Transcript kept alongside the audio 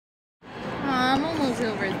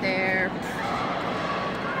over there.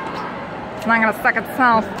 It's not gonna suck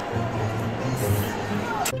itself.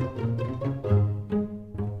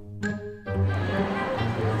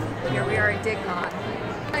 Here we are at DigCon.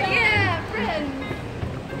 Yeah, friends.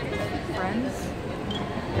 Friends?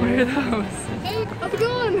 What are those? Hey, how's it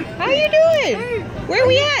going? How you doing? Hey, where are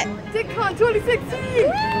we at? DigCon 2016.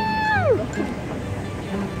 Woo!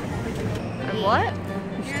 And what?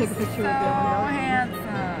 You should take a picture So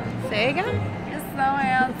handsome. Say again? You're so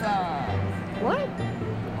handsome. What?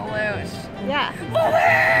 Aloosh. Yeah.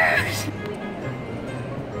 Aloosh!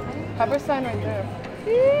 Have her sign right there.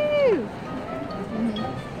 Woo!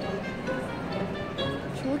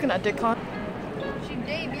 She's looking at DigCon. She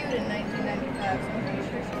debuted in 1995, so I'm pretty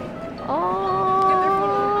sure she... Oh.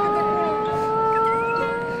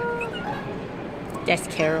 That's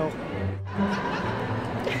Carol.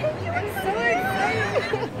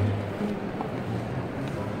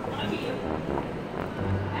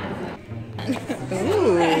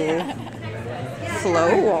 Ooh.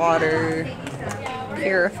 Flow water.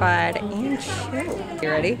 Purified and chilled. You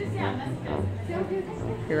ready?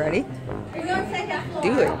 You ready?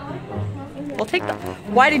 Do it. We'll take the.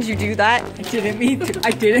 Why did you do that? I didn't mean to.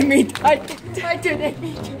 I didn't mean to. I didn't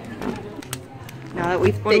mean to. Now that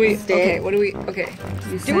we've fixed it. Okay, what do we? Okay.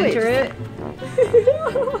 You Do it. center it.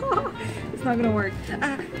 It's not gonna work.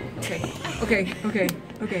 Okay. Okay. Okay.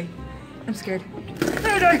 Okay. I'm scared.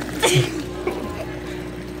 No, no.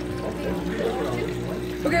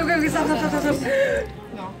 Okay. Stop.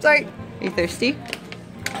 No. Sorry. Are you thirsty?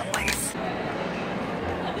 Nice.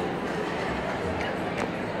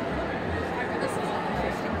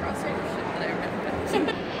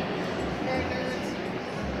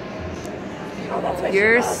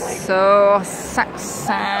 You're so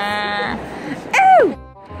sexy. Ew!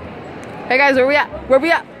 Hey guys, where we at? Where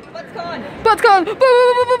we at? ButtsCon!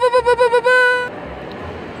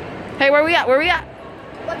 Hey, where we at? Where we at?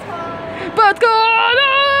 ButtsCon!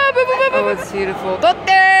 Oh, it's beautiful. Tote!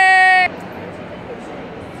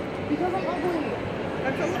 Because I'm ugly.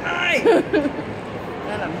 That's a lie!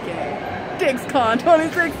 And I'm gay. DigCon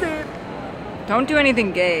 2016. Don't do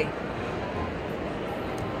anything gay.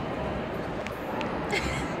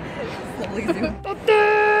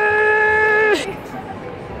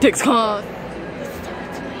 DigCon.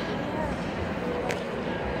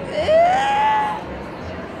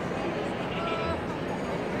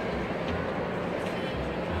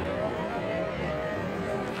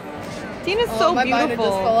 Tina's so my binder beautiful.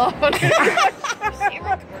 just fell off. Like magic.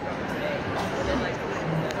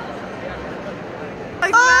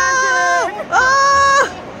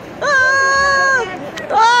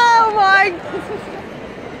 Oh my!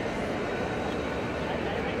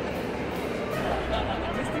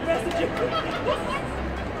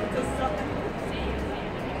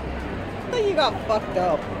 You got fucked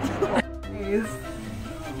up.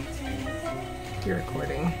 You're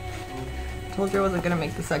recording. Told you I wasn't gonna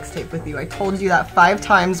make the sex tape with you. I told you that 5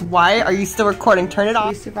 times. Why are you still recording? Turn it off.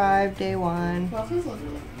 We survived day 1. ButtsCon.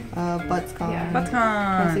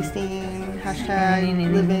 ButtsCon. 2016. Hashtag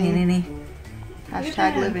living.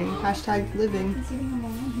 Hashtag living. Hashtag living.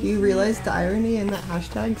 Do you realize the irony in that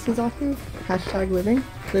hashtag, Suzaku? Hashtag living.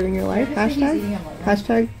 Living your life.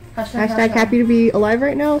 Hashtag. Hashtag happy to be alive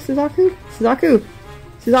right now, Suzaku. Suzaku.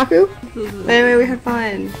 Anyway, we had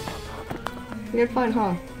fun. We had fun,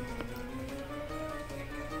 huh?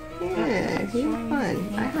 Yeah, we had fun.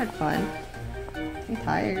 I had fun. I'm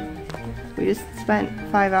tired. We just spent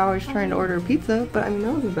 5 hours trying to order a pizza, but I mean,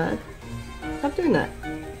 that wasn't bad. Stop doing that.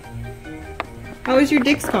 How was your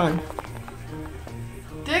DigCon?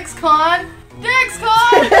 DigCon!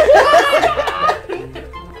 DigCon!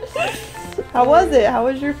 How was it? How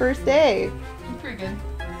was your first day? Pretty good.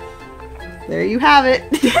 There you have it.